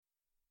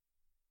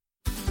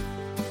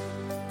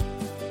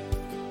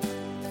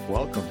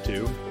Welcome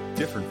to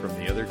Different from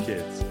the Other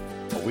Kids,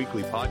 a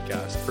weekly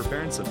podcast for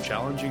parents of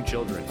challenging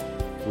children,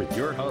 with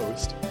your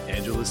host,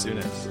 Angela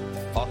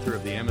Sunas, author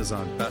of the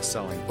Amazon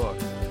best-selling book,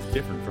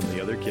 Different from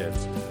the Other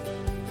Kids.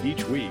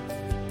 Each week,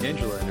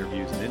 Angela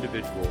interviews an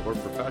individual or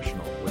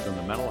professional within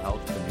the mental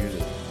health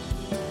community.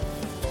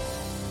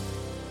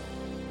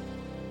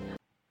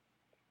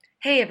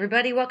 Hey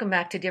everybody, welcome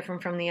back to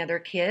Different from the Other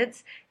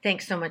Kids.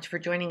 Thanks so much for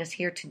joining us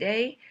here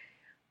today.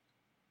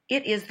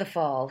 It is the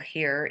fall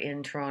here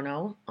in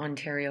Toronto,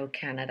 Ontario,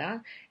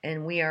 Canada,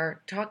 and we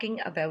are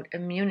talking about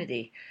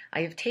immunity.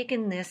 I have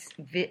taken this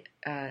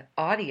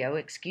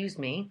audio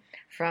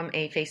from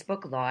a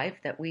Facebook Live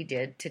that we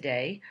did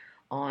today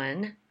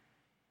on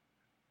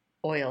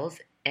oils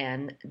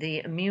and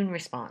the immune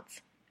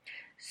response.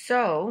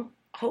 So,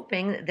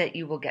 hoping that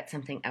you will get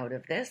something out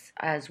of this.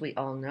 As we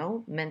all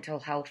know,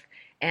 mental health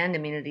and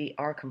immunity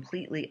are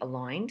completely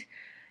aligned.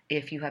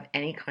 If you have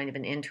any kind of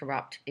an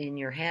interrupt in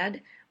your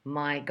head,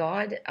 my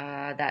God,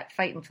 that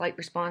fight and flight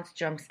response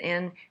jumps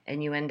in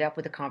and you end up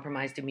with a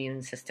compromised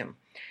immune system.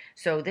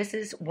 So this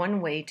is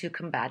one way to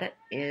combat it,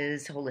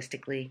 is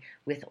holistically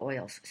with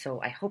oils.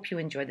 So I hope you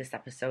enjoy this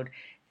episode.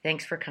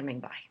 Thanks for coming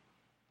by.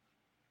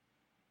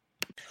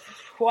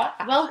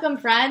 Welcome,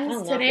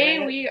 friends.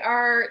 Today we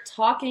are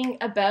talking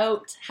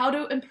about how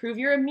to improve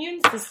your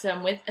immune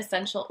system with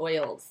essential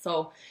oils.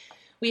 So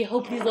we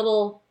hope these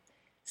little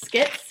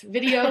skits,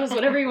 videos,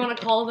 whatever you want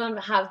to call them,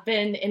 have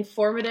been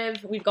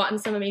informative. We've gotten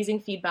some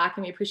amazing feedback,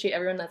 and we appreciate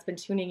everyone that's been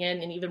tuning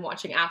in and even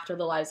watching after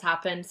the lives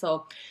happen.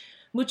 So,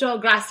 mucho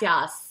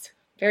gracias.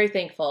 Very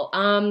thankful.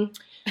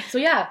 So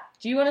yeah,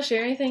 do you want to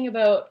share anything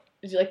about,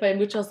 did you like my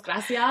muchos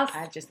gracias?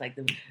 I just like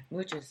the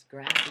muchos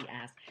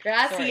gracias.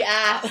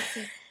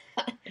 Gracias.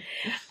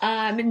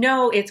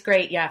 No, it's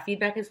great. Yeah,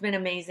 feedback has been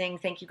amazing.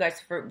 Thank you guys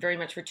very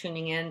much for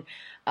tuning in.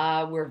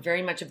 We're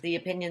very much of the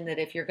opinion that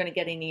if you're going to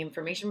get any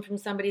information from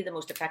somebody, the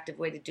most effective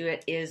way to do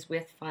it is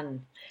with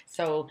fun.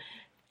 So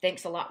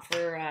thanks a lot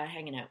for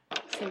hanging out.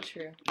 So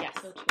true. Yes.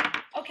 So true.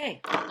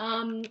 Okay.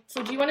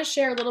 So do you want to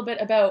share a little bit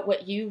about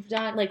what you've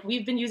done? Like,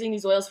 we've been using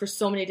these oils for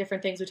so many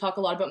different things. We talk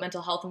a lot about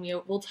mental health, and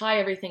we'll tie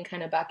everything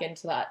kind of back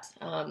into that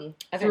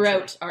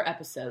throughout our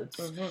episodes.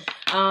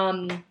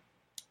 Mm-hmm.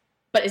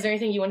 But is there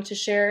anything you wanted to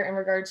share in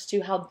regards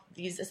to how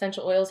these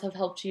essential oils have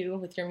helped you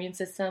with your immune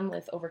system,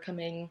 with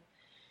overcoming?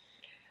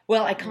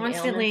 Well, I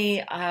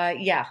constantly,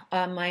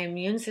 my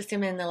immune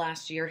system in the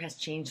last year has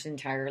changed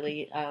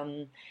entirely.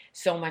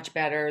 So much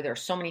better. There are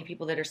so many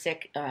people that are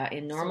sick.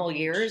 In normal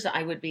years,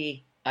 I would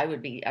be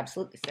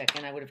absolutely sick,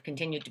 and I would have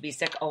continued to be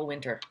sick all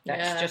winter.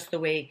 That's just the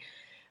way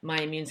my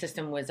immune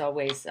system was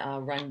always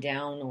run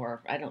down,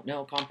 or I don't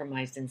know,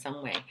 compromised in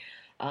some way.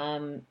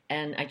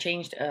 And I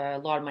changed a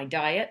lot of my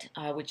diet,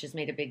 which has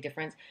made a big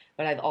difference.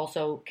 But I've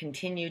also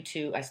continued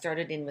I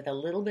started in with a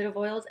little bit of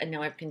oils, and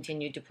now I've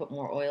continued to put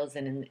more oils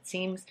in. And it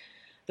seems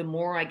the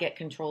more I get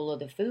control of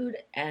the food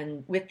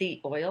and with the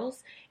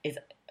oils,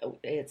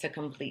 it's a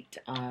complete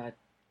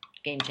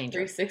game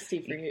changer. 360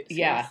 for you. Seriously.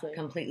 Yeah,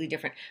 completely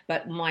different.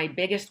 But my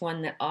biggest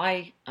one that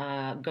I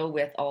go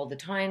with all the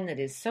time, that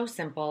is so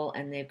simple,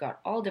 and they've got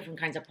all different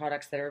kinds of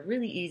products that are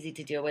really easy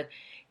to deal with,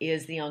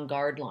 is the On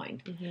Guard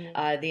line.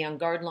 Mm-hmm. The On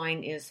Guard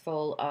line is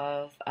full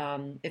of,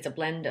 it's a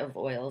blend of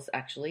oils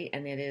actually,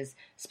 and it is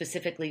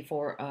specifically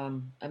for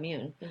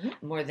immune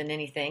more than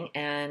anything.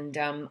 And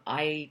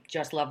I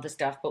just love the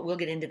stuff, but we'll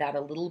get into that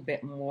a little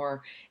bit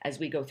more as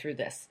we go through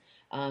this,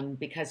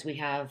 because we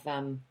have...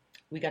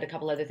 we got a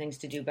couple other things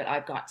to do, but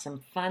I've got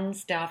some fun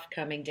stuff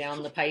coming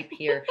down the pipe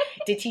here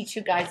to teach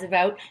you guys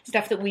about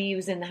stuff that we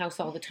use in the house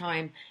all the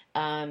time.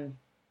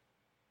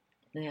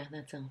 Yeah,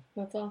 that's all.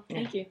 That's all.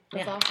 Thank you.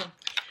 That's awesome.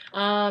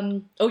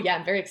 I'm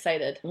very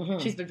excited. Mm-hmm.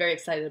 She's been very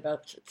excited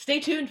about.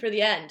 Stay tuned for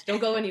the end. Don't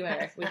go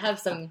anywhere. We have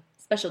some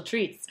special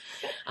treats.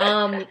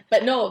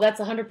 But no, that's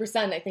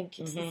 100%. I think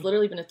it's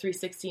literally been a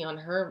 360 on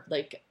her,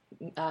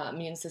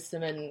 immune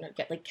system, and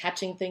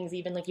catching things,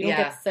 even you don't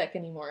get sick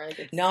anymore.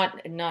 It's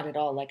not at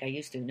all like I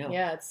used to. No.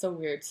 Yeah, it's so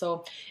weird.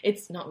 So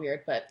it's not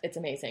weird, but it's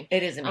amazing.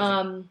 It is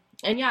amazing.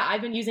 And yeah, I've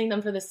been using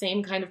them for the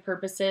same kind of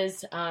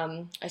purposes.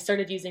 I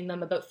started using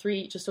them about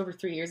just over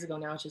 3 years ago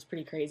now, which is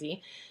pretty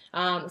crazy.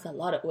 It's a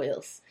lot of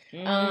oils.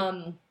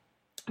 Mm-hmm.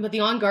 But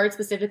the On Guard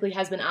specifically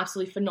has been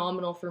absolutely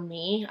phenomenal for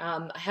me.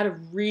 I had a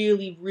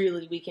really,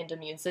 really weakened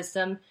immune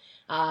system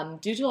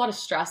due to a lot of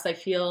stress I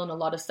feel, and a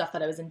lot of stuff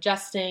that I was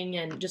ingesting,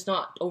 and just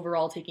not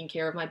overall taking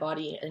care of my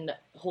body and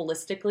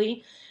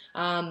holistically.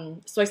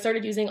 So I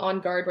started using On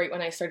Guard right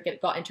when I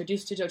got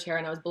introduced to doTERRA,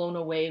 and I was blown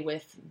away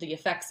with the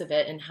effects of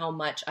it and how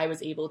much I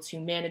was able to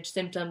manage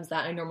symptoms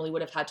that I normally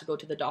would have had to go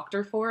to the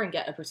doctor for and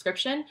get a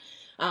prescription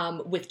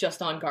with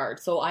just On Guard.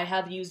 So I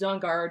have used On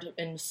Guard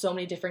in so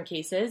many different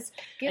cases.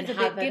 Give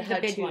the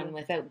big one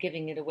without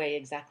giving it away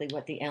exactly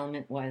what the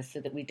ailment was, so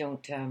that we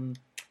don't...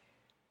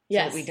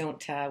 Yes. So we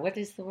don't, what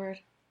is the word?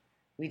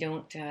 We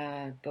don't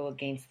go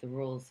against the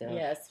rules of...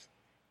 Yes.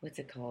 What's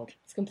it called?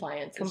 It's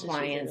compliance.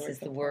 Compliance is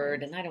the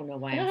word, and I don't know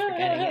why I'm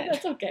forgetting it.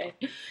 That's okay.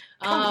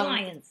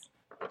 Compliance.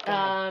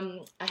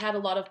 I had a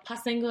lot of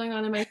pussing going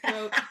on in my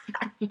throat.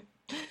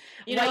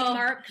 You White know,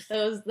 marks.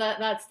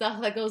 that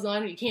stuff that goes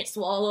on, you can't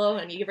swallow,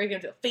 and you can break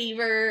into a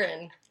fever,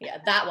 and yeah,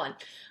 that one.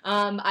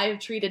 I've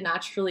treated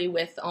naturally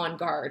with On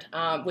Guard,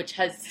 which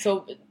has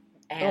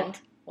And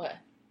what?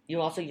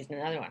 you also used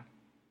another one,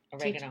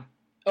 oregano.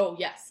 Oh,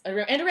 yes.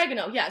 And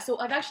oregano, yeah. So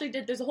I've actually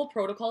there's a whole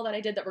protocol that I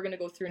did that we're going to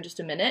go through in just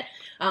a minute,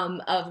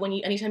 of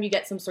anytime you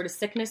get some sort of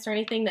sickness or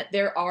anything, that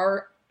there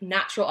are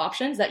natural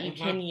options that you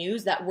can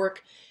use that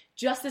work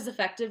just as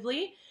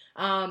effectively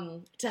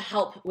to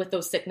help with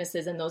those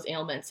sicknesses and those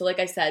ailments. So like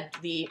I said,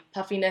 the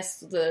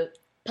puffiness,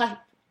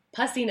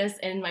 pussiness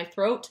in my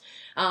throat,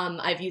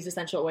 I've used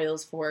essential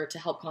oils to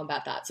help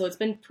combat that. So it's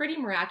been pretty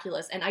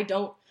miraculous, and I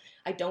don't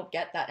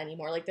get that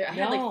anymore. Like I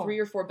had like 3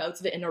 or 4 bouts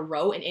of it in a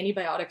row, and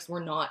antibiotics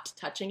were not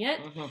touching it.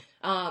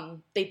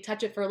 They'd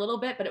touch it for a little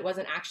bit, but it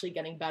wasn't actually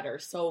getting better.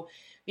 So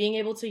being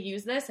able to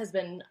use this has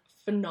been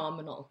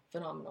phenomenal.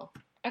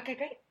 Okay,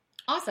 great.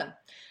 Awesome.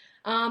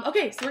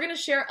 Okay, so we're going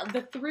to share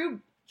the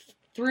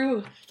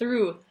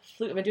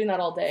I've been doing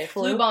that all day.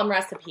 Flu Bomb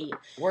recipe.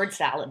 Word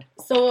salad.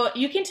 So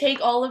you can take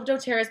all of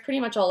doTERRA's, pretty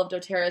much all of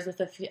doTERRA's, with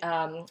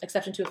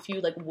exception to a few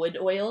like wood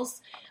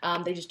oils.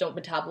 They just don't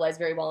metabolize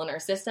very well in our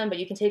system, but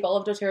you can take all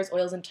of doTERRA's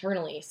oils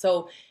internally.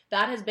 So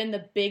that has been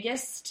the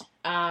biggest,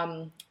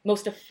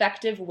 most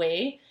effective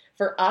way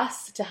for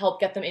us to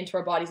help get them into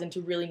our bodies and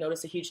to really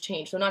notice a huge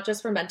change. So not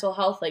just for mental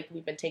health, like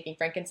we've been taking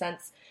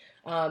frankincense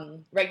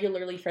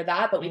regularly for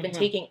that, but we've been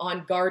taking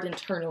On Guard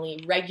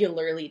internally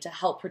regularly to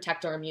help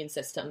protect our immune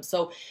system.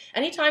 So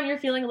anytime you're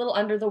feeling a little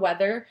under the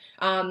weather,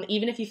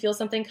 even if you feel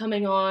something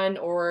coming on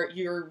or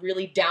you're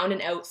really down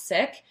and out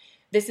sick,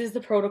 this is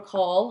the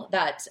protocol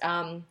that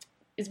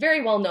is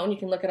very well known. You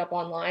can look it up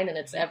online and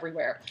it's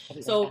everywhere.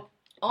 So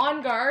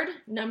On Guard,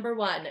 number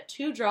 1,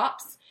 2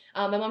 drops.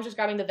 My mom's just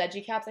grabbing the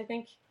veggie caps, I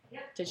think.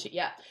 Did she?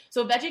 Yeah.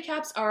 So veggie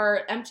caps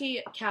are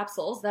empty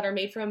capsules that are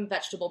made from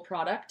vegetable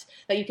product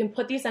that you can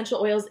put the essential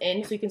oils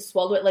in, so you can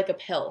swallow it like a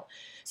pill.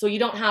 So you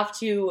don't have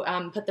to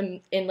put them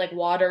in like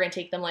water and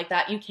take them like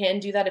that. You can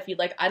do that if you'd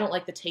like. I don't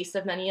like the taste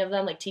of many of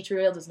them. Like tea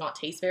tree oil does not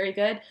taste very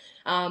good.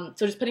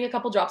 So just putting a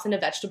couple drops in a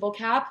vegetable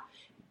cap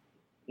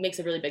makes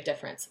a really big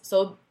difference.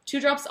 So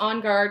 2 drops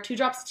On Guard, 2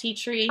 drops tea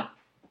tree,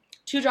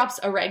 2 drops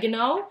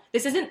oregano.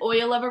 This isn't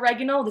oil of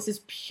oregano. This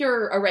is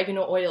pure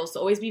oregano oil. So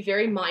always be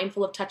very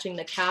mindful of touching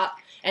the cap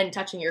and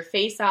touching your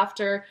face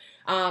after.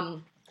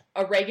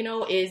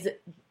 Oregano is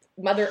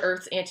Mother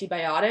Earth's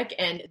antibiotic,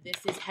 and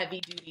this is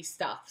heavy duty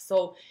stuff.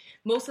 So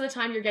most of the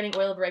time you're getting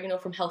oil of oregano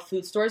from health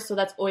food stores. So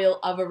that's oil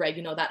of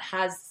oregano that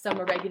has some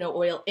oregano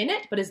oil in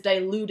it, but is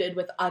diluted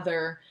with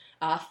other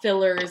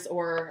fillers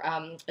or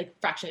like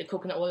fractionated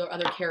coconut oil or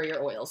other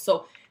carrier oils.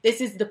 So this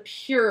is the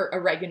pure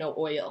oregano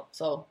oil.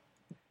 So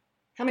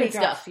how many good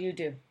drops stuff do you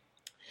do?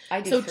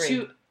 I do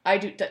 3. I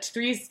do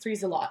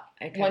three's a lot.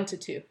 Okay. 1 to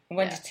 2.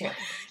 1 to 2.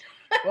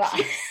 Wow.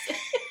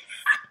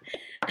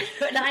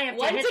 And I have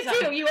 1 to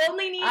 2. You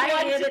only need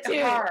 1 to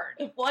 2.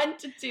 Hard. 1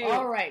 to 2.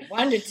 All right,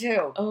 1 to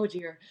 2. Oh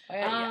dear.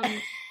 Yeah.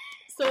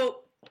 So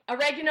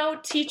oregano,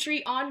 tea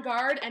tree, On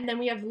Guard, and then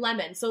we have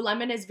lemon. So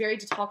lemon is very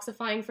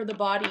detoxifying for the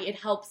body.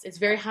 It's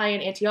very high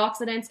in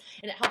antioxidants,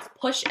 and it helps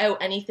push out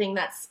anything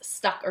that's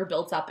stuck or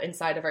built up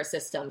inside of our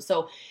system.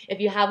 So if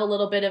you have a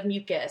little bit of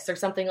mucus or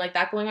something like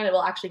that going on, it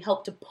will actually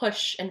help to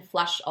push and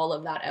flush all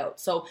of that out.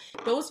 So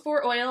those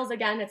 4 oils,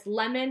 again, it's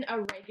lemon,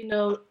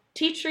 oregano,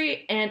 tea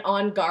tree, and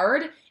On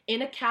Guard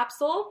in a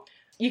capsule.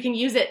 You can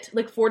use it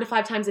like 4 to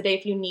 5 times a day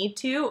if you need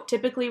to.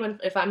 Typically,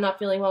 if I'm not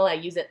feeling well, I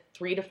use it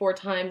 3 to 4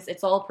 times.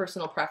 It's all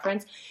personal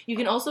preference. You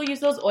can also use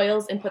those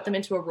oils and put them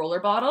into a roller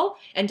bottle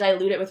and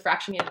dilute it with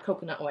fractionated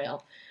coconut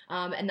oil.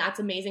 And that's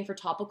amazing for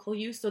topical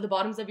use. So the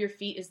bottoms of your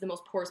feet is the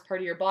most porous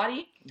part of your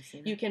body.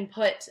 You can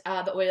put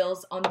the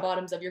oils on the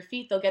bottoms of your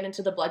feet. They'll get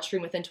into the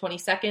bloodstream within 20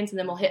 seconds, and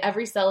then we'll hit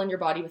every cell in your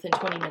body within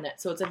 20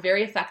 minutes. So it's a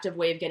very effective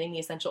way of getting the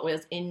essential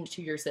oils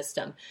into your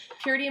system.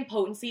 Purity and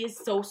potency is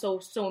so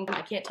important.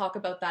 I can't talk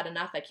about that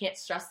enough. I can't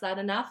stress that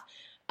enough.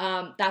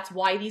 That's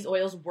why these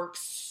oils work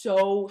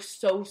so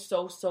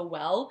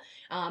well,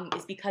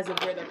 is because of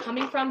where they're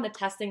coming from, the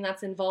testing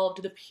that's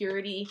involved, the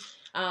purity,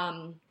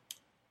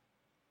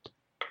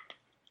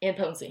 and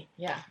potency.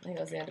 Yeah, I think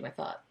that was the end of my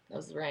thought. That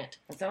was the rant.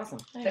 That's awesome.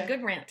 Okay. A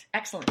good rant.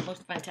 Excellent.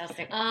 Most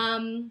fantastic.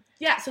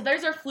 Yeah, so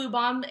there's our Flu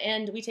Bomb,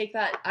 and we take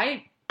that.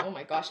 Oh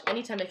my gosh,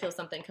 anytime I feel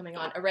something coming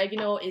on,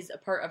 oregano is a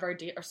part of our,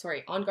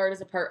 On Guard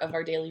is a part of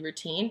our daily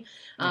routine.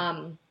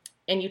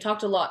 And you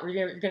talked a lot,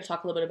 you're going to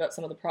talk a little bit about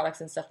some of the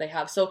products and stuff they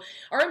have. So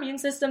our immune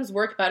systems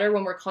work better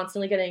when we're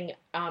constantly getting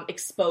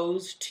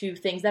exposed to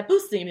things that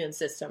boost the immune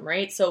system,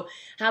 right? So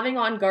having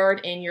On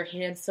Guard in your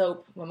hand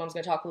soap, my mom's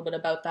going to talk a little bit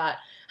about that.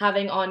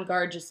 Having On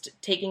Guard, just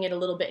taking it a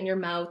little bit in your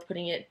mouth,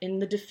 putting it in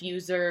the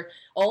diffuser.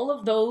 All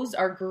of those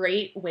are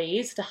great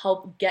ways to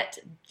help get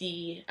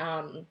the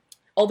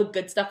all the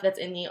good stuff that's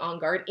in the On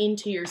Guard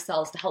into your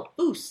cells to help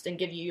boost and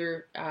give you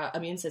your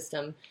immune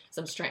system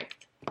some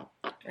strength.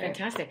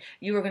 Fantastic.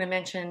 You were going to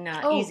mention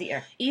Easy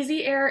Air.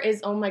 Easy Air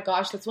is, oh my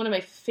gosh, that's one of my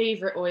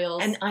favorite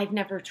oils. And I've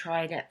never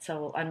tried it,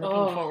 so I'm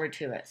looking forward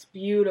to it. It's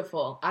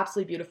beautiful.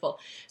 Absolutely beautiful.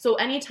 So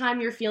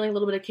anytime you're feeling a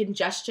little bit of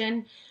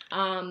congestion,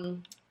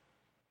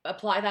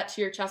 apply that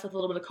to your chest with a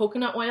little bit of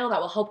coconut oil. That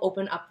will help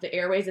open up the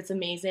airways. It's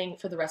amazing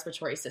for the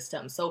respiratory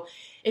system. So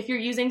if you're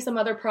using some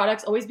other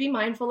products, always be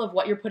mindful of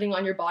what you're putting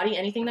on your body.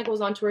 Anything that goes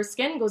onto our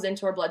skin goes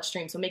into our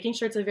bloodstream. So making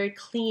sure it's a very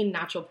clean,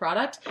 natural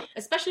product,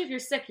 especially if you're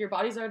sick, your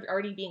body's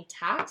already being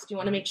taxed. You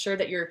want to make sure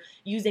that you're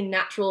using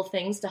natural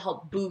things to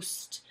help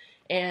boost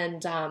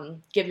and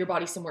give your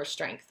body some more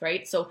strength,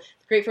 right? So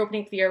it's great for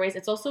opening up the airways.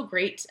 It's also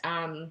great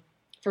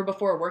for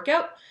before a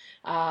workout.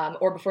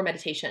 Or before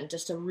meditation,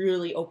 just to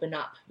really open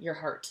up your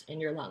heart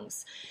and your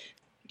lungs.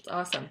 It's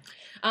awesome.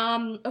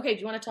 Okay, do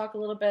you want to talk a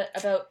little bit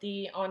about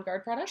the On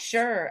Guard product?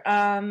 Sure.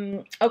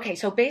 Okay,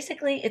 so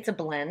basically it's a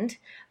blend.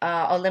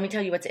 Let me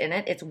tell you what's in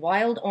it. It's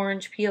wild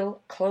orange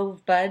peel,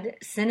 clove bud,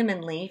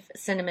 cinnamon leaf,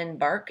 cinnamon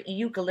bark,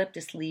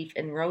 eucalyptus leaf,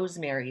 and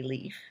rosemary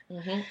leaf.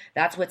 Mm-hmm.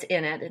 That's what's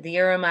in it. The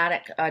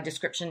aromatic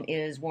description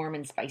is warm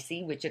and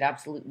spicy, which it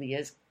absolutely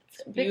is.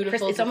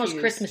 Beautiful. It's almost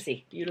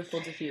Christmassy. Beautiful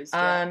diffused.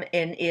 Yeah.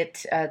 And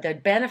it the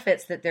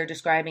benefits that they're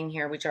describing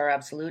here, which are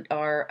absolute,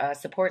 are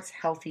supports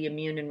healthy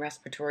immune and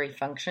respiratory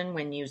function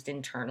when used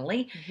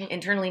internally. Mm-hmm.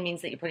 Internally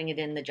means that you're putting it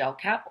in the gel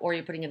cap or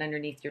you're putting it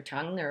underneath your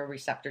tongue. There are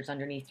receptors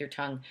underneath your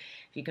tongue.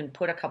 If you can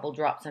put a couple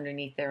drops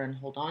underneath there and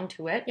hold on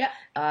to it,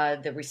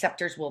 the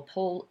receptors will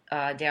pull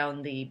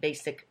down the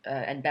basic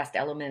and best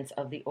elements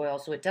of the oil,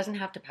 so it doesn't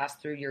have to pass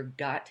through your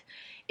gut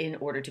in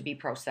order to be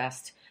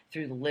processed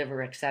through the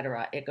liver,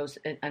 etc. It goes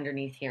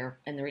underneath here,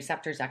 and the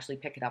receptors actually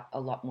pick it up a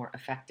lot more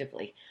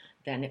effectively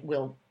than it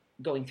will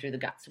going through the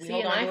gut. So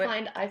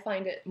I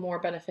find it more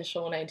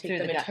beneficial when I take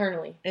them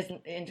internally.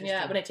 Isn't interesting?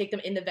 Yeah, when I take them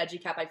in the veggie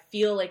cap, I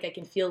feel like I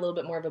can feel a little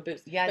bit more of a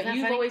boost. Yeah, but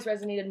you've always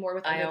resonated more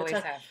with I always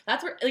have.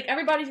 That's where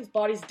everybody's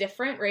body's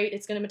different, right?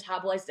 It's going to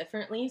metabolize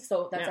differently.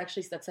 So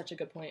that's such a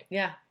good point.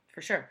 Yeah.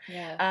 For sure.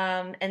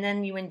 Yeah. And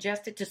then you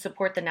ingest it to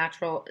support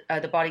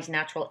the body's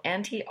natural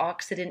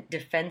antioxidant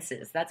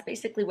defenses. That's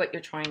basically what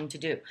you're trying to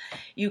do.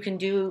 You can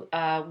do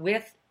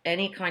with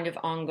any kind of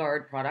On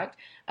Guard product.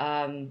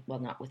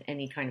 Not with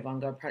any kind of On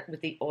Guard product. With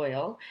the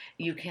oil,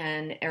 you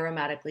can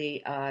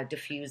aromatically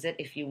diffuse it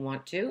if you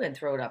want to, and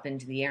throw it up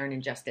into the air and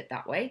ingest it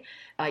that way.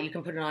 You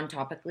can put it on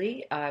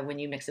topically when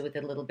you mix it with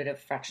a little bit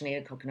of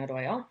fractionated coconut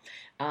oil,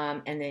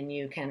 and then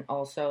you can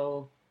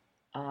also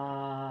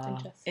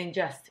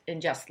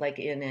ingest like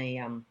in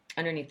a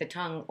underneath the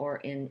tongue or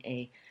in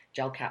a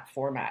gel cap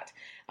format.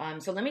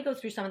 So let me go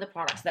through some of the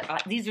products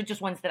that these are just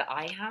ones that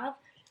I have.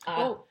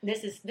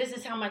 This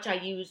is how much I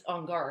use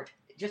On Guard.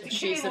 Just to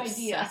give you an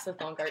idea. Obsessed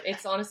with On Guard.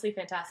 It's honestly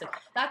fantastic.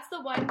 That's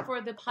the one for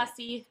the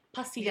pussy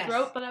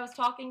throat that I was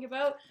talking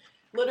about.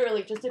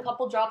 Literally, just a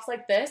couple drops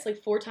like this,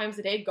 like 4 times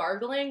a day,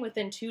 gargling.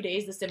 Within 2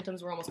 days, the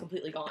symptoms were almost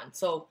completely gone.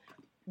 So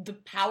the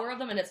power of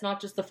them, and it's not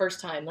just the first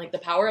time, like the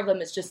power of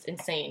them is just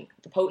insane.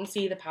 The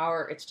potency, the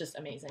power, it's just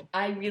amazing.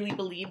 I really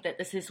believe that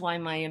this is why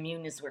my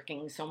immune is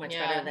working so much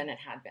better than it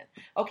had been.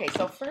 Okay,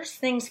 so first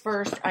things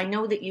first, I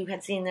know that you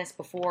had seen this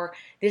before.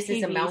 This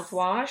is a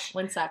mouthwash.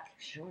 1 sec.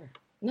 Sure.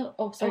 No,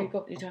 sorry,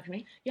 go. You talking to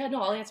me? Yeah, no,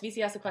 I'll answer.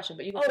 VC asked a question,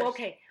 but you go first.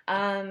 Okay.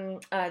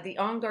 The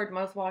On Guard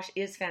mouthwash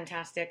is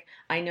fantastic.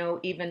 I know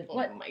even...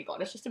 Oh my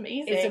God, it's just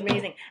amazing. It's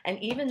amazing. And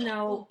even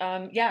though,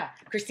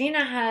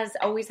 Christina has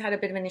always had a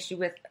bit of an issue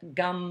with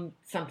gum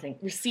something.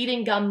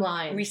 Receding gum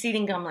line.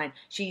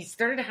 She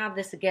started to have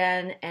this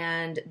again,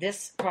 and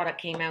this product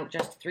came out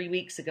just 3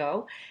 weeks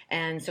ago.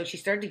 And so she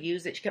started to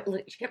use it. She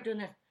kept doing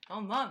this. Oh,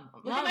 Mom.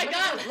 Look at my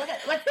gum. Look at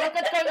what's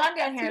going on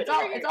down here.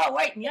 It's all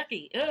white and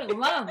yucky. Ew,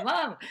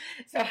 Mom.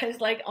 So I was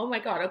like, oh my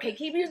God. Okay,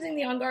 keep using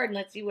the On Guard and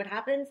let's see what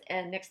happens.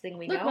 And next thing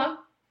we know, Mom.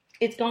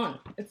 It's gone.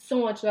 It's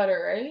so much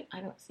better, right?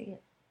 I don't see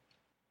it.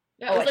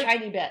 Yeah, a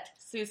tiny bit.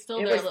 So it's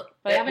still there, but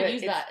I haven't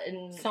used that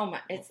in so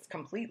much. It's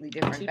completely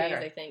different. 2 days,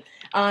 I think.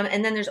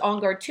 And then there's On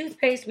Guard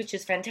toothpaste, which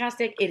is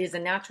fantastic. It is a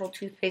natural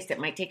toothpaste. It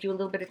might take you a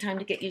little bit of time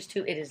to get used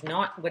to. It is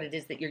not what it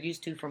is that you're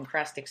used to from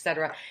Crest,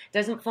 etc. It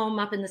doesn't foam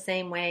up in the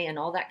same way and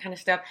all that kind of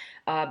stuff.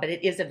 But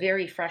it is a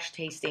very fresh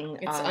tasting.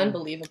 It's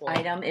unbelievable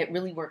item. It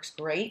really works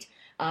great.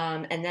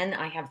 And then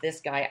I have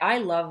this guy. I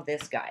love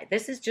this guy.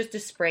 This is just a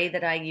spray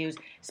that I use,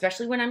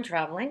 especially when I'm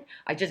traveling.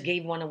 I just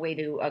gave one away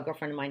to a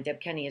girlfriend of mine.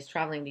 Deb Kenny is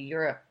traveling to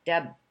Europe.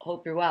 Deb,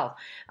 hope you're well.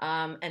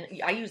 And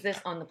I use this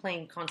on the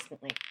plane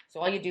constantly. So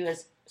all you do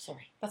is,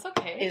 that's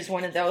okay. Is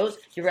one of those.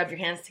 You rub your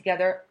hands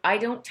together. I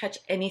don't touch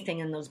anything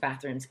in those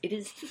bathrooms. It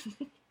is,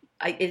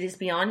 it is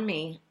beyond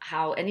me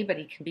how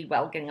anybody can be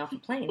well getting off a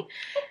plane.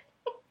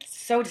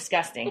 So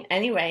disgusting.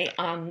 Anyway,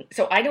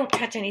 so I don't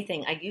touch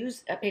anything. I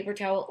use a paper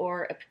towel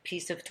or a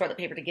piece of toilet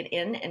paper to get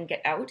in and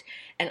get out,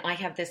 and I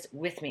have this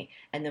with me.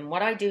 And then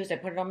what I do is I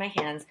put it on my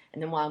hands,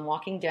 and then while I'm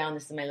walking down,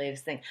 this is my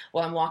latest thing,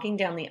 while I'm walking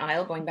down the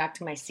aisle going back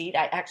to my seat,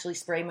 I actually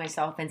spray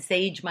myself and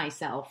sage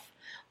myself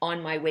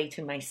on my way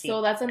to my seat.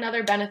 So that's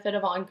another benefit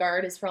of On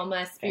Guard is for all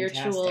my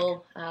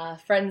spiritual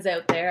friends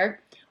out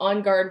there.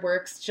 On Guard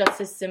works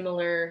just as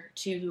similar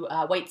to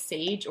white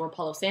sage or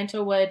Palo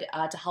Santo would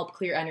to help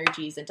clear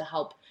energies and to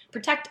help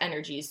protect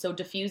energies. So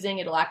diffusing,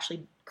 it'll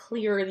actually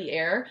clear the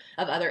air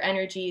of other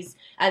energies,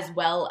 as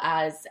well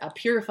as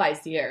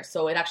purifies the air.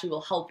 So it actually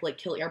will help like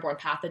kill airborne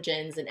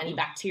pathogens and any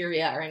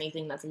bacteria or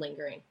anything that's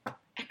lingering.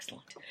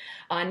 Excellent.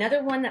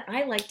 Another one that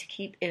I like to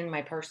keep in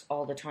my purse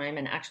all the time,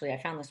 and actually I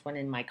found this one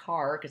in my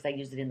car because I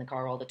use it in the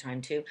car all the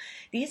time too.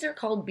 These are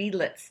called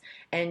beadlets,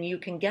 and you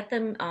can get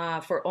them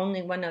for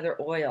only one other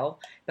oil.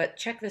 But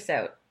check this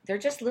out. They're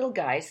just little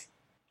guys.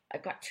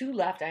 I've got 2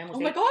 left. I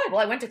almost ate. God. Well,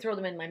 I went to throw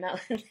them in my mouth,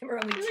 and there were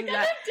only 2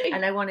 left.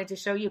 And I wanted to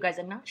show you guys.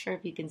 I'm not sure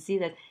if you can see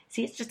that.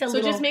 See, it's just a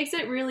little. So it just makes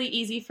it really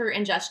easy for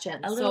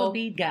ingestion. A little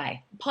bead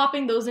guy.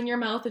 Popping those in your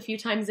mouth a few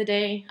times a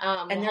day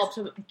will help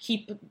to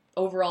keep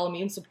overall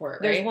immune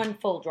support, right? There's 1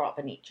 full drop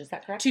in each. Is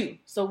that correct? 2.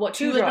 So what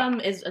 2 of them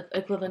is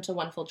equivalent to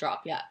 1 full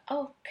drop, yeah.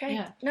 Oh, okay.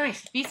 Yeah.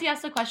 Nice. BC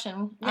asked a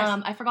question.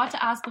 Yes. I forgot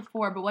to ask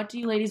before, but what do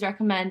you ladies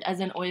recommend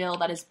as an oil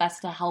that is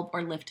best to help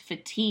or lift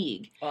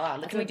fatigue?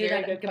 Can we do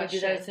that? Can we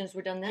do that as soon as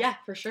we're done this? Yeah,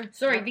 for sure.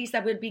 Sorry, Visa,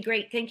 that would be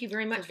great. Thank you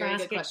very much for asking.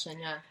 Very good question,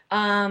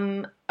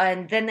 yeah.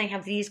 And then they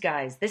have these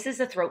guys. This is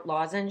a throat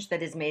lozenge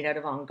that is made out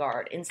of On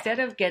Guard. Instead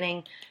of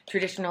getting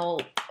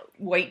traditional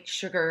white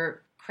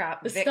sugar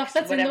crap, The Vicks, stuff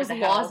that's in whatever those the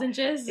hell,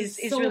 lozenges is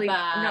so really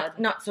bad.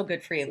 not so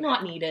good for you. It's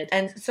not needed.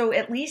 And so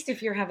at least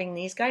if you're having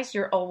these guys,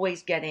 you're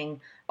always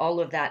getting all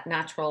of that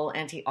natural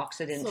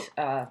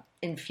antioxidant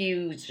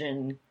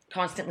infusion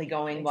constantly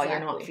going while you're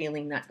not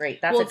feeling that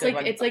great. That's a good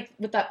one. It's like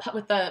with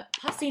the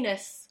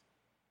pussiness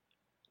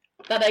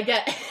that I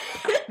get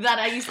that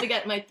I used to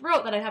get in my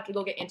throat that I'd have to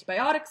go get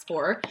antibiotics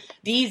for.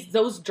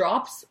 Those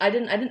drops, I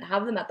didn't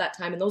have them at that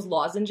time, and those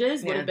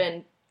lozenges would have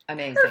been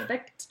amazing.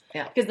 Perfect.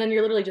 Yeah. Because then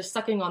you're literally just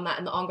sucking on that,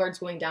 and the On Guard's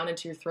going down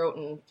into your throat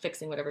and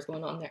fixing whatever's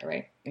going on there,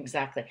 right?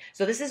 Exactly.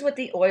 So this is what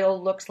the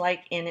oil looks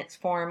like in its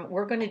form.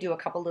 We're going to do a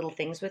couple little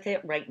things with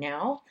it right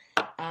now.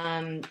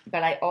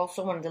 But I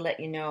also wanted to let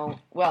you know,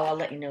 well, I'll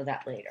let you know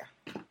that later.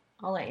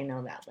 I'll let you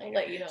know that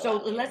later.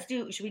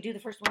 Should we do the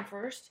first one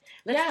first?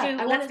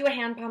 Let's do a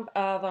hand pump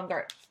of On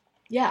Guard.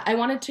 Yeah, I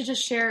wanted to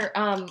just share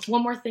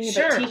one more thing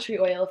about tea tree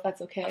oil, if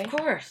that's okay. Of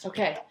course.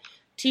 Okay.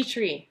 Tea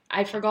tree.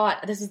 I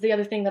forgot. This is the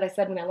other thing that I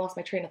said when I lost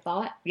my train of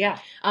thought. Yeah.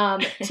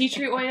 Tea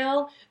tree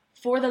oil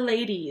for the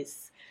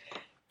ladies.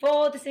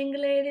 For the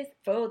single ladies.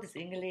 For the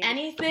single ladies.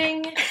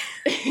 Anything.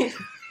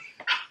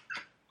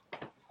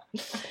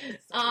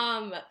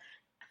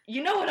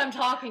 You know what I'm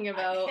talking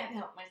about. I can't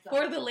help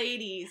myself. For the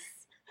ladies.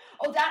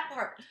 Oh, that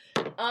part.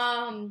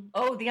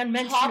 The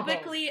unmentionables.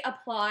 Topically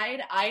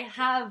applied, I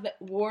have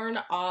worn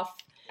off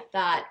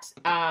that,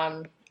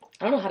 I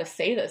don't know how to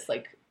say this,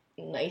 like,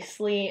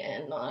 nicely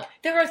and not...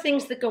 There are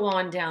things that go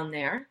on down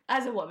there.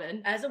 As a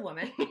woman.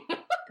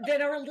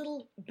 That are a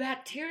little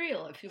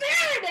bacterial, if you will.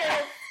 There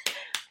it is!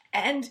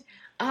 And,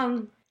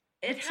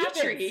 it happens.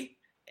 Tree.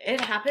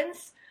 It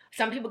happens.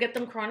 Some people get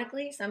them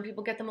chronically. Some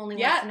people get them only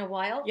once in a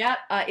while. Yeah.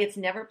 It's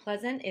never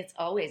pleasant. It's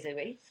always a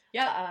way.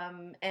 Yeah.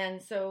 And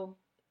so...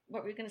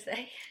 What were you going to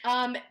say?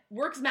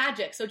 Works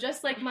magic. So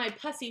just like my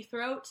pussy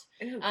throat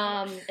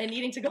and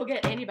needing to go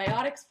get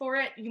antibiotics for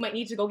it, you might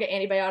need to go get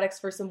antibiotics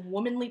for some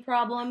womanly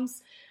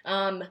problems.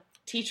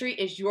 Tea tree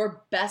is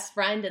your best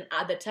friend, and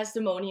the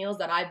testimonials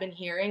that I've been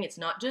hearing, it's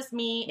not just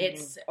me. Mm-hmm.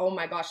 It's, oh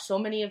my gosh, so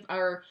many of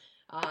our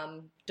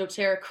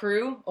doTERRA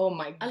crew. Oh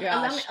my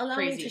gosh, Allow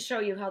me to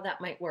show you how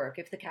that might work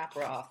if the cap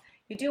were off.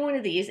 You do one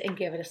of these and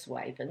give it a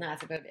swipe, and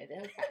that's about it.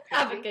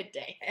 Have a good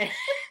day.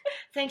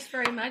 Thanks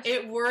very much.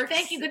 It works.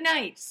 Thank you. Good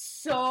night.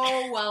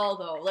 So well,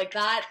 though. Like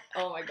that.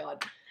 Oh, my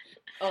God.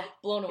 Oh,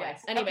 blown away.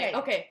 Yes. Anyway,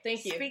 okay.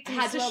 Thank you. Speak to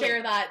Had to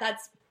share that.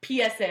 That's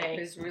PSA. It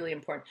is really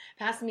important.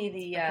 Pass me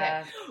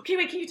the... Okay,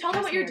 wait. Can you tell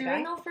them what you're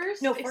doing, though,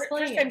 first? No,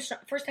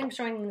 first time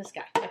showing them this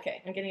guy.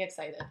 Okay, I'm getting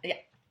excited. Yeah.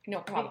 No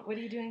problem. Wait, what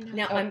are you doing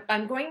now? Now,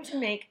 I'm going to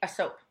make a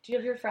soap. Do you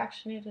have your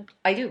fractionated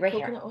I do, right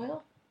coconut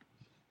oil?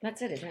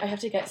 That's it, isn't it? I have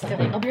to get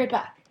something. I'll be right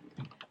back.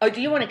 Oh,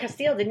 do you want a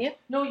Castile, didn't you?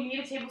 No, you need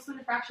a tablespoon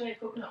of fractionated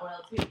coconut oil,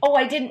 too. Oh,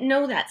 I didn't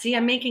know that. See,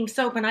 I'm making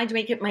soap, and I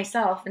make it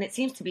myself, and it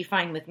seems to be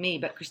fine with me,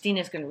 but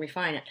Christina's going to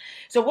refine it.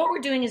 So what we're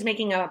doing is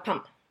making a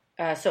pump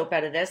soap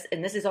out of this,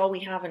 and this is all we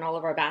have in all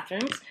of our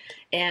bathrooms,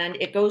 and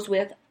it goes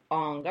with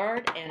On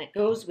Guard, and it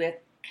goes with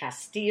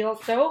Castile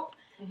soap,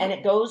 and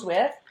it goes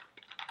with...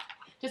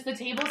 Just a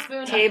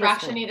tablespoon of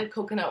fractionated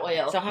coconut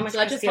oil. So how much? So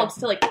that just helps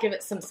to like give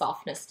it some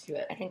softness to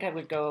it. I think I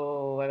would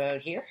go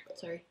about here.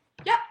 Sorry.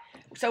 Yeah.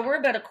 So we're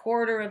about a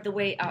quarter of the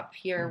way up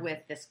here with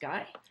this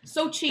guy.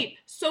 So cheap.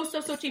 So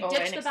cheap.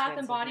 Ditch the Bath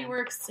and Body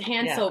Works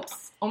hand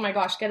soaps. Oh my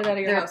gosh, get it out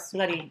of your house.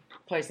 Bloody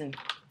poison.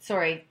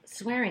 Sorry,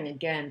 swearing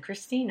again.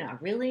 Christina,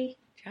 really?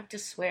 Do you have to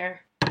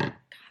swear? God,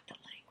 the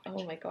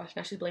language. Oh my gosh,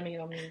 now she's blaming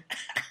it on me.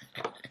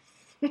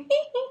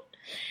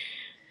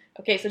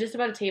 Okay, so just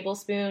about a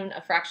tablespoon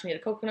of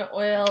fractionated coconut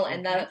oil,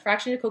 and that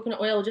fractionated coconut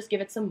oil will just give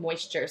it some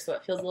moisture so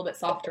it feels a little bit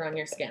softer on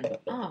your skin.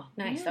 Oh,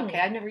 nice. Okay,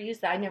 I've never used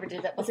that. I never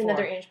did that before. That's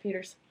another Ange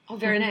Peters. Oh,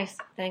 very nice.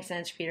 Thanks,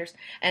 Ange Peters.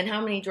 And how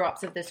many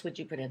drops of this would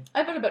you put in?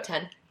 I put about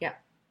 10. Yeah.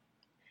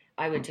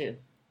 I would too.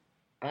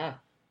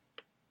 That's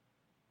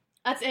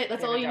it.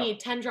 That's all you need.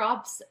 10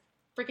 drops.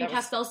 Freaking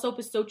Castile soap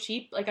is so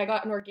cheap. Like, I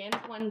got an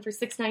organic one for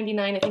 $6.99.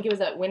 I think it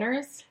was at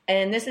Winners.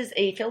 And this is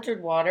a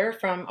filtered water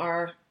from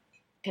our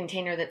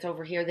container that's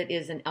over here that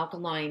is an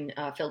alkaline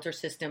filter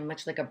system,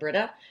 much like a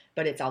Brita,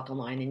 but it's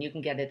alkaline, and you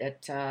can get it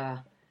at,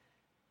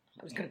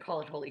 I was going to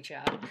call it Holy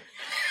Chow.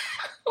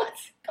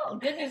 What's it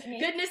called? Goodness Me.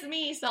 Goodness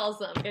Me sells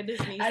them.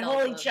 Goodness Me At sells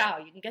Holy them. Chow.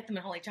 You can get them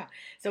at Holy Chow.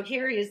 So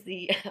here is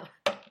the...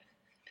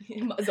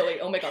 Zoe,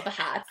 oh my god, the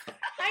hats.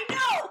 I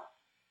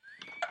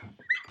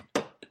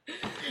know!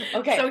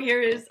 Okay. So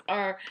here is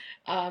our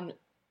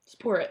Just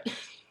pour it.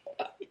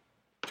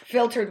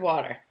 filtered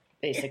water,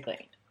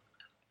 basically.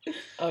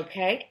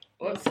 Okay.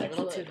 Whoops, a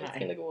little too It's high.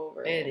 going to go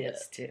over. It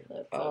is too.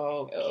 That's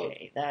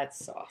Okay,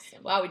 that's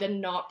awesome. Wow, we did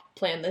not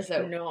plan this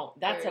out. No,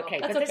 that's Very well. okay.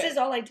 That's But okay. this is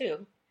all I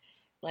do.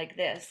 Like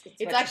this.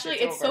 It's actually,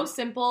 it's so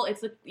simple.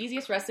 It's the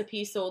easiest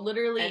recipe. So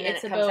literally, and then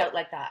it's it comes about out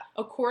like that.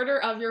 a quarter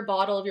of your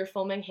bottle of your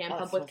foaming hand Oh, it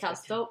pump with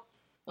smells good, Casto.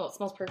 Oh, it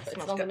smells perfect. It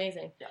Smells smells good.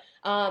 amazing.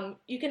 Yeah.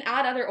 You can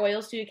add other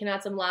oils too. You can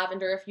add some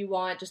lavender if you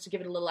want, just to give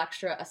it a little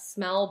extra a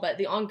smell. But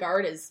the On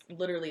Guard is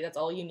literally, that's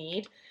all you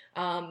need.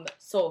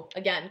 So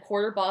again,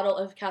 quarter bottle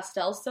of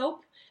Castell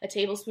soap, a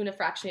tablespoon of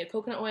fractionated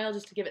coconut oil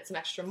just to give it some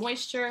extra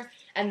moisture,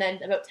 and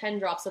then about 10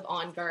 drops of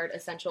On Guard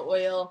essential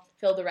oil.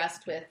 Fill the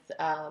rest with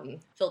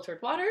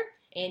filtered water,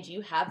 and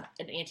you have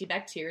an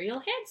antibacterial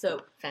hand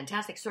soap.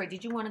 Fantastic. Sorry,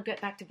 did you want to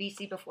get back to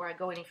BC before I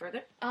go any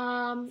further?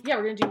 Yeah,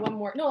 we're gonna do one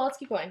more. No, let's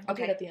keep going. I'll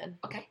do it Okay. at the end.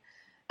 Okay.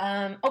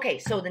 Okay,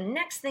 so the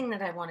next thing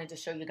that I wanted to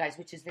show you guys,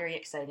 which is very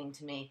exciting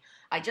to me,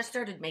 I just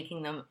started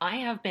making them. I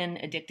have been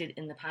addicted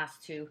in the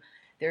past to,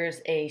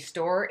 there's a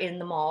store in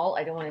the mall.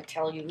 I don't want to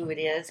tell you who it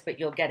is, but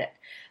you'll get it.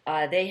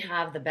 They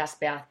have the best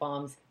bath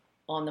bombs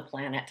on the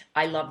planet.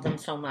 I love them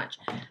so much.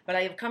 But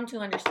I have come to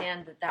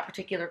understand that that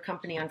particular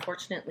company,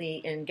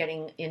 unfortunately, in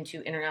getting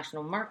into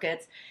international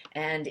markets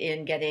and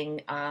in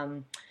getting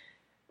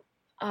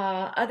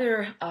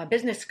other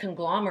business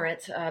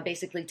conglomerates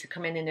basically to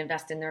come in and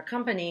invest in their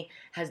company,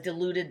 has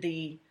diluted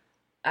the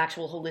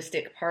actual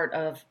holistic part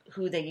of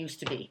who they used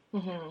to be.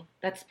 Mm-hmm.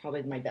 That's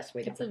probably my best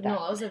way to put No, that.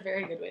 that was a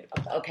very good way to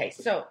put that. Okay,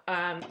 so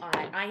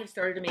I have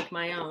started to make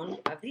my own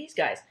of these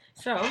guys.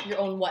 So Your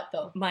own what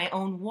though? my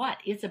own what?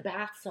 It's a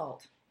bath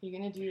salt. You're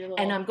gonna do your little.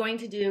 And I'm going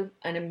to do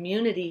an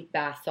immunity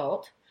bath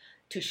salt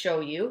to show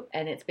you.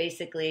 And it's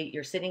basically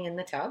you're sitting in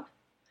the tub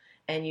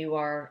and you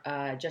are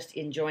just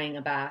enjoying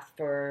a bath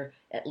for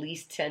at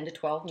least 10 to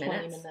 12 minutes.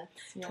 20 minutes.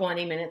 Yeah.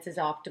 20 minutes is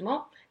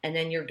optimal. And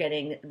then you're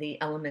getting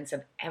the elements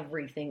of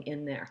everything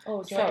in there.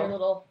 Oh, do you want your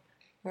little?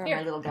 Where are Here.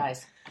 my little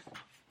guys?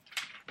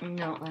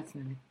 No, that's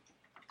not it.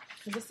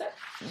 Is this it?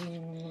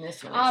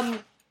 This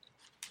one.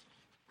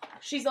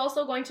 She's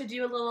also going to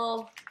do a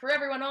little for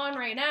everyone on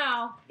right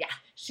now. Yeah.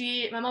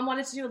 My mom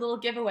wanted to do a little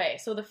giveaway.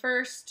 So the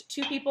first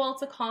 2 people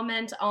to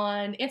comment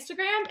on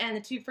Instagram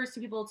and the first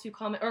two people to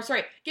comment, or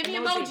sorry, give me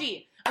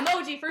emoji.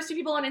 First 2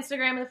 people on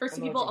Instagram and the first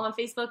 2 people on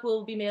Facebook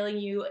will be mailing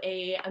you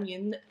a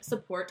immune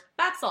support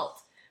bath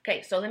salt.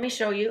 Okay, so let me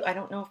show you. I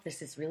don't know if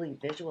this is really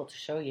visual to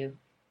show you.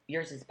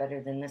 Yours is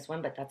better than this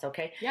one, but that's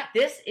okay. Yeah.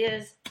 This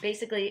is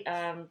basically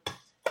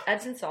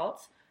Epsom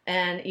salts,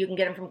 and you can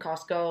get them from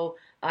Costco.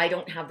 I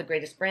don't have the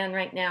greatest brand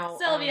right now.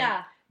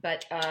 Sylvia.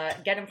 But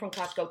get them from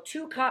Costco.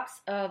 2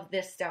 cups of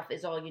this stuff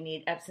is all you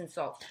need, Epsom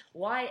salts.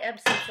 Why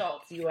Epsom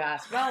salts, you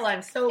ask? Well,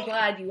 I'm so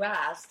glad you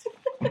asked.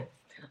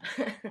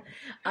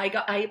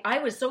 I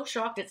was so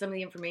shocked at some of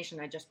the information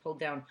I just pulled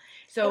down.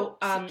 So,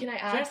 can I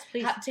add? Yes,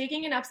 please.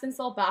 Taking an Epsom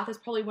salt bath is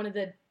probably one of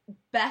the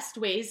best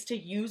ways to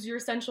use your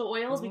essential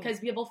oils because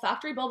we have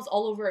olfactory bulbs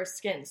all over our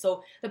skin.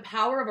 So the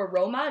power of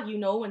aroma,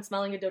 when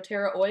smelling a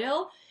doTERRA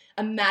oil,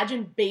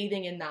 imagine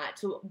bathing in that.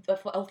 So the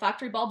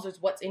olfactory bulbs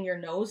is what's in your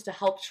nose to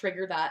help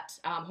trigger that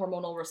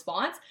hormonal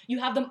response. You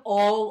have them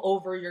all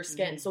over your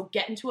skin. So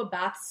get into a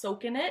bath,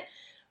 soak in it.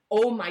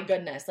 Oh my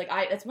goodness.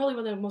 That's probably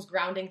one of the most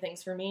grounding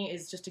things for me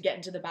is just to get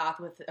into the bath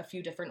with a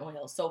few different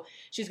oils. So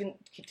she's going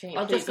to continue.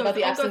 I'll just go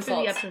through the Epsom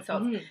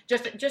salts.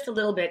 Just a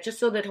little bit, just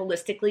so that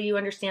holistically you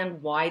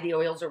understand why the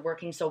oils are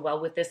working so well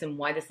with this and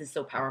why this is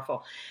so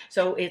powerful.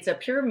 So it's a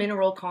pure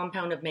mineral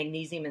compound of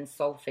magnesium and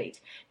sulfate.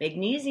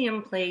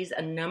 Magnesium plays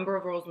a number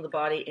of roles in the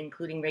body,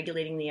 including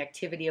regulating the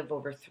activity of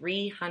over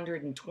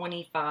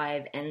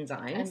 325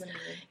 enzymes,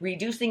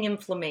 reducing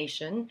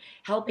inflammation,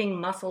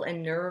 helping muscle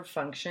and nerve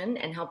function,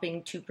 and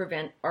helping to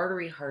prevent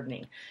artery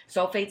hardening.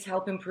 Sulfates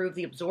help improve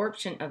the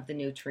absorption of the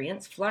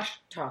nutrients, flush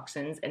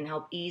toxins, and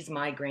help ease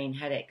migraine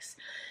headaches.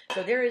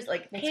 So there is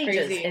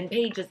pages and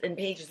pages and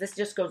pages. This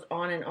just goes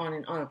on and on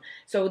and on.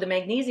 So the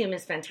magnesium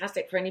is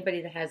fantastic for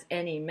anybody that has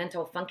any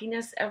mental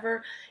funkiness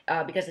ever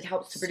because it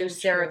helps to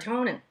produce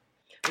serotonin,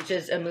 which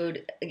is a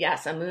mood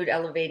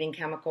elevating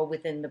chemical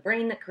within the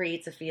brain that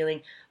creates a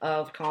feeling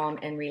of calm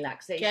and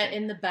relaxation. Get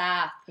in the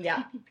bath.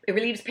 Yeah. It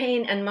relieves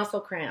pain and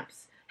muscle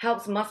cramps.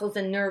 Helps muscles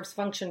and nerves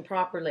function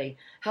properly,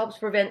 helps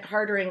prevent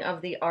hardening of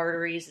the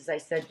arteries, as I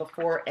said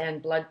before,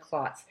 and blood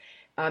clots.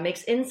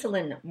 makes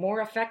insulin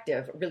more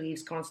effective,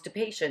 relieves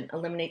constipation,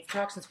 eliminates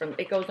toxins from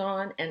it. Goes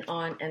on and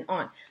on and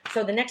on.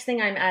 So the next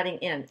thing I'm adding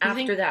in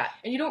after that.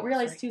 And you don't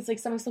realize, too, it's like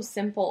something so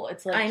simple.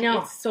 It's like, I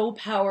know. It's so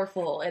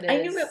powerful. It is. I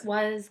knew it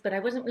was, but I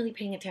wasn't really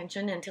paying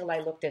attention until I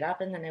looked it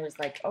up, and then I was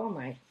like, oh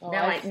my.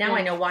 Now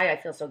I know why I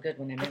feel so good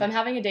when I'm If I'm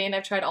having a day and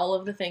I've tried all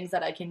of the things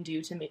that I can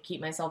do to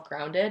keep myself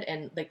grounded,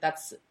 and like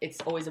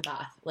it's always a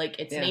bath. Like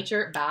it's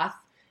nature, bath,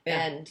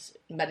 and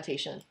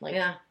meditation. Like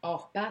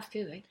bath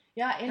too, right?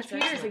 Yeah, Ange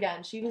Peters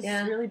again. She was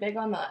really big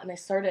on that, and I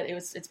started.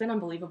 It's been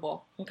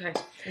unbelievable. Okay.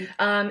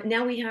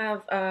 Now we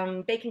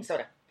have baking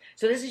soda.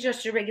 So this is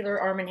just your regular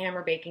Arm &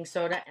 Hammer baking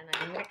soda, and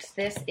I mix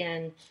this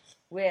in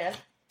with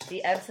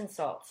the Epsom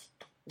salts.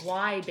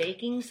 Why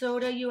baking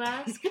soda, you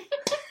ask?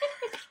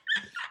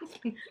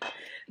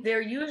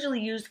 They're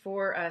usually used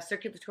for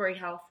circulatory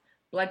health,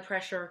 blood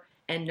pressure,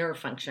 and nerve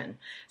function.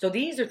 So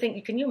these are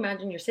things, can you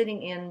imagine you're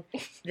sitting in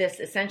this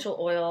essential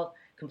oil,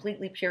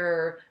 completely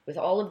pure, with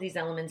all of these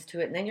elements to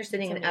it, and then you're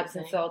sitting in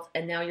Epsom salts,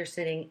 and now you're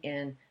sitting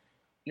in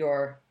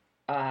your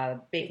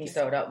baking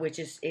soda, which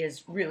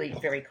is really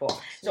very cool.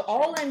 So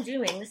all I'm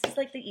doing, this is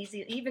like the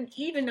easy,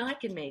 even I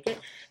can make it.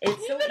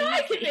 It's so easy.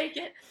 I can make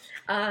it.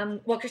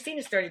 Well,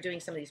 Christina started doing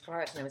some of these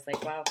products, and I was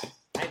like, wow,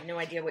 I have no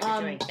idea what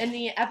you're doing. And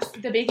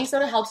the baking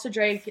soda helps to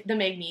drag the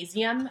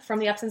magnesium from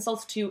the Epsom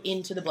salts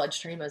into the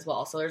bloodstream as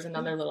well. So there's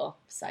another little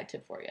side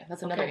tip for you.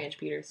 That's another Ange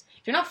Peters.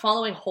 If you're not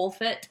following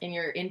WholeFit and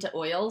you're into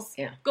oils,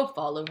 go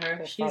follow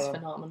her. She's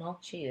phenomenal.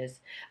 She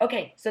is.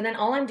 Okay, so then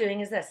all I'm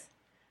doing is this.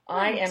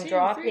 I am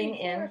dropping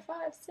 4, 5,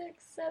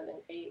 6, 7,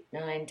 8,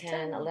 9,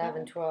 10,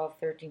 11, 12,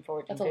 13,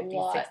 14,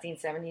 15, 16,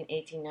 17,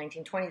 18,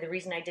 19, 20. The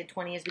reason I did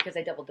 20 is because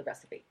I doubled the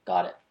recipe.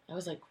 Got it. I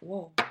was like,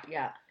 whoa.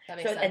 Yeah. That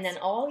makes sense. And then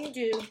all you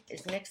do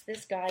is mix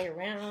this guy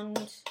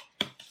around,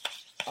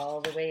 all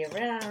the way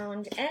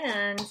around,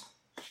 and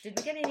did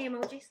we get any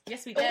emojis?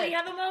 Yes, we did. Oh, we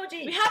have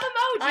emojis. We have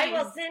emojis. I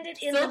will send it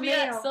in the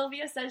mail.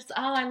 Sylvia says,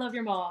 oh, I love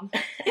your mom.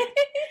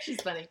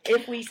 She's funny.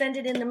 If we send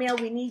it in the mail,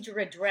 we need your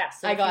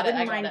address. So I got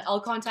it.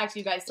 I'll contact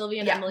you guys.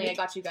 Sylvia and Emily, I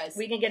got you guys.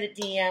 We can get it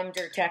DM'd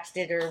or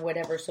texted or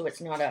whatever, so it's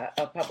not a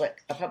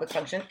public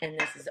function. And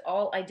this is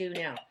all I do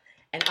now.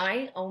 And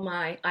I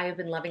have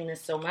been loving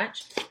this so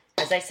much.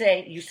 As I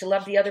say, used to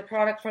love the other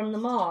product from the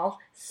mall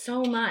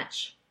so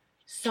much.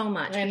 So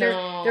much. I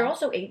know. They're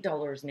also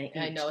 $8 each.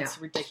 I know, it's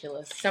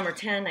ridiculous. Some are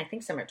 10, I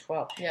think some are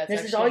 12. Yeah,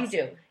 this is all you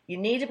do. You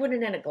need to put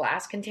it in a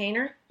glass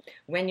container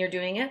when you're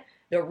doing it.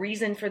 The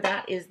reason for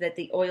that is that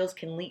the oils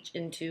can leach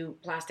into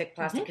plastic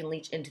can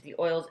leach into the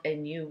oils,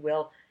 and you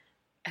will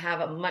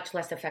have a much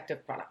less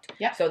effective product.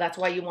 Yep. So that's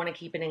why you want to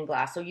keep it in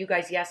glass. So you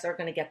guys, yes, are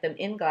going to get them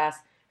in glass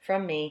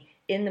from me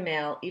in the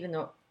mail, even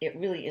though it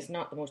really is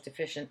not the most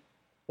efficient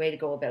way to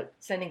go about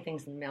sending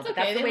things in the mail. But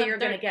that's the way you're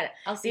going to get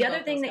it. The other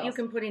thing that you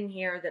can put in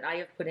here that I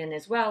have put in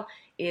as well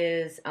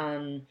is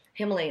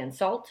Himalayan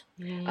salt,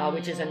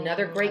 which is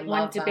another great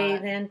one to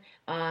bathe in.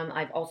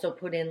 I've also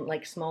put in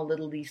like small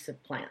little leaves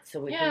of plants.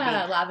 So it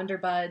can be lavender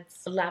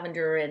buds.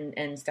 Lavender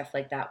and stuff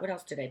like that. What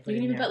else did I put in there?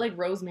 You can even put like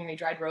rosemary,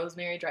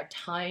 dried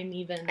thyme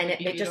even. And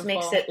it just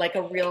makes it like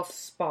a real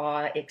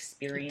spa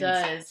experience. It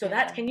does. So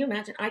that, can you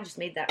imagine? I just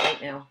made that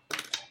right now.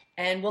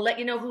 And we'll let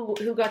you know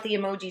who got the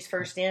emojis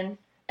first in.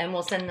 And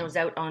we'll send those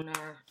out on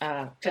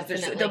our, because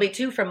there'll be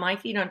 2 from my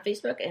feed on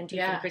Facebook and 2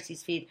 from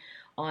Chrissy's feed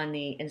on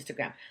the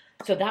Instagram.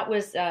 So that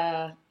was,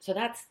 that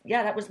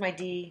was my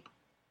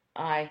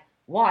DIY.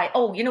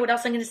 Oh, you know what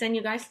else I'm going to send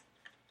you guys?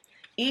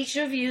 Each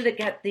of you that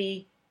get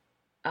the,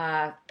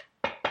 bath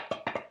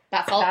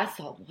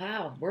salt.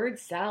 Wow, word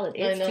salad.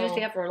 It's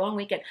Tuesday after a long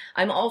weekend.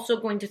 I'm also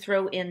going to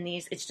throw in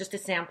these. It's just a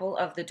sample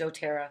of the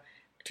doTERRA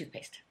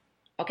toothpaste.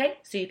 Okay?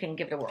 So you can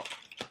give it a whirl.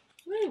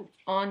 Woo.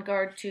 On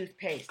Guard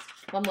toothpaste.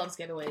 Mom loves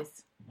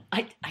giveaways.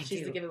 She's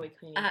do. the giveaway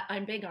queen.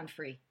 I'm big on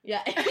free.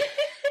 Yeah.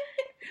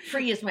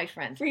 Free is my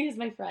friend. Free is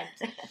my friend.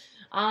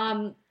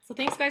 So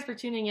thanks guys for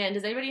tuning in.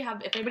 If anybody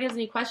has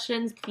any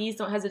questions, please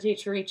don't hesitate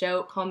to reach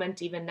out,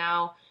 comment even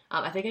now.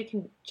 I think I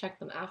can check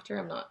them after.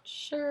 I'm not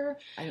sure.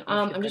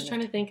 I'm just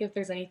trying to think if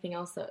there's anything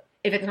else that...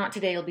 If it's not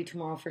today, it'll be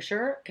tomorrow for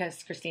sure,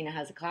 because Christina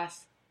has a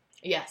class.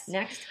 Yes.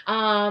 Next.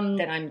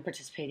 That I'm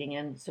participating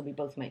in, so we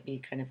both might be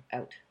kind of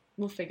out.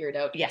 We'll figure it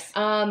out. Yes.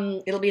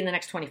 It'll be in the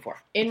next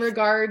 24. In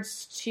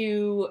regards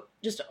to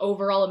just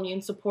overall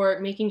immune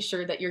support, making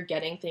sure that you're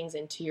getting things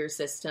into your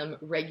system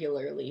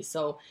regularly.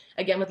 So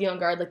again, with the On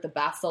Guard, like the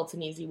bath salt's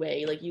an easy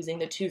way, like using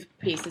the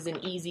toothpaste is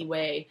an easy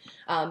way.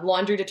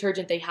 Laundry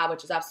detergent they have,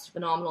 which is absolutely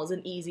phenomenal, is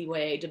an easy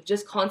way to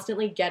just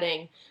constantly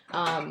getting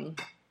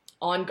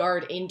On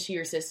Guard into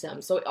your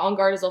system. So On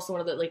Guard is also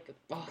one of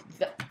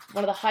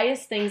the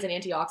highest things in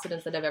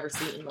antioxidants that I've ever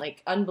seen.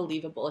 Like,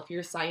 unbelievable. If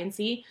you're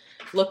sciencey,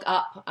 look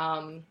up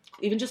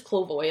even just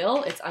clove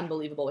oil. It's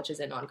unbelievable, which is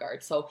in On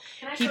Guard. So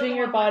keeping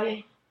your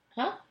body...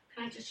 Huh?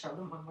 Can I just show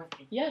them one more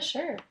thing? Yeah,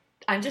 sure.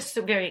 I'm just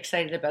so very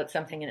excited about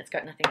something, and it's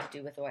got nothing to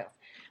do with oils.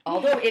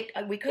 Although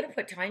we could have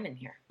put thyme in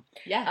here.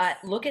 Yes.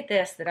 Look at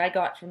this that I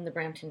got from the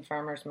Brampton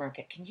Farmers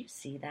Market. Can you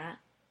see that?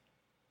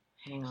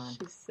 Hang on.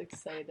 She's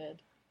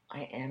excited.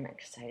 I am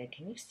excited.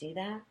 Can you see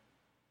that?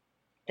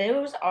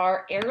 Those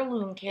are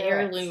heirloom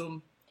carrots.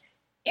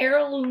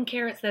 Heirloom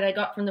carrots that I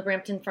got from the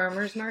Brampton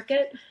Farmers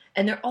Market,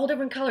 and they're all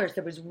different colors.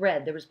 There was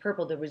red, there was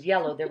purple, there was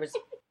yellow, there was,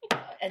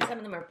 and some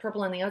of them are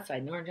purple on the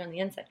outside and orange on the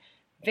inside.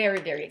 Very,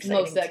 very exciting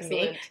Most to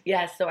excellent. me.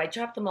 Yeah, so I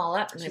chopped them all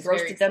up and She's I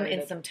roasted them very in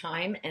excited. some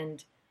time,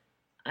 and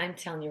I'm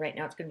telling you right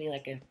now, it's going to be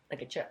like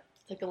a chip.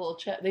 It's like a little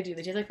chip. They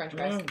taste like French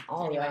fries.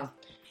 Oh, Anyway, yeah.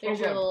 There's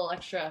Okay. your little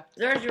extra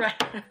There's your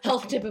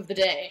health tip of the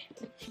day.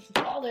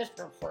 all this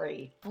for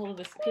free. All of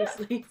this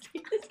tasteless.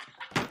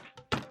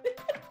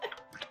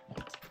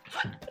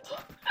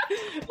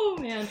 Oh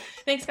man.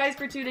 Thanks guys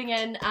for tuning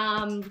in.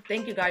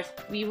 Thank you, guys.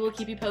 We will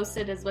keep you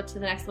posted as what the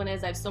next one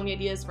is. I have so many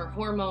ideas for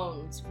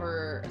hormones,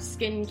 for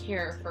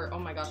skincare, for oh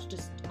my gosh,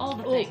 just all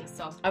the things.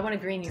 So I want to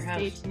green your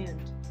stay house.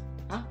 tuned.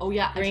 Huh? Oh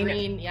yeah, Green-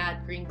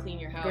 green clean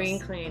your house. Green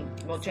clean.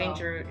 We'll So, change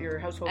your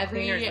household every-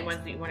 cleaners, the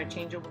ones that you want to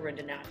change over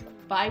into natural.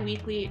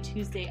 Bi-weekly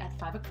Tuesday at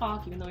 5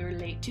 o'clock, even though we were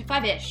late to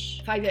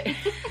 5-ish.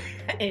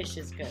 5-ish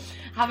is good.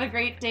 Have a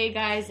great day,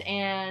 guys,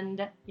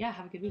 and yeah,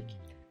 have a good week.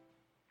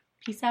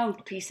 Peace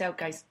out. Peace out,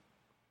 guys.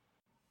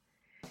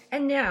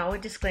 And now, a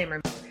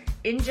disclaimer.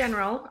 In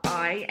general,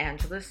 I,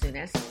 Angela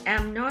Sunis,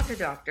 am not a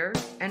doctor,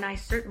 and I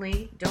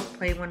certainly don't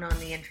play one on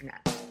the internet.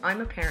 I'm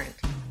a parent,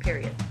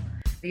 period.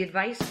 The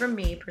advice from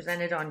me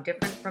presented on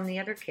Different from the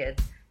Other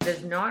Kids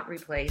does not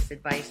replace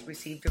advice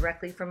received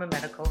directly from a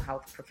medical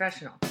health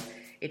professional.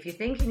 If you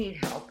think you need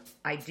help,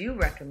 I do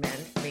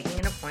recommend making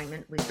an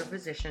appointment with your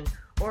physician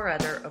or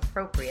other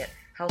appropriate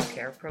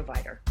healthcare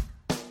provider.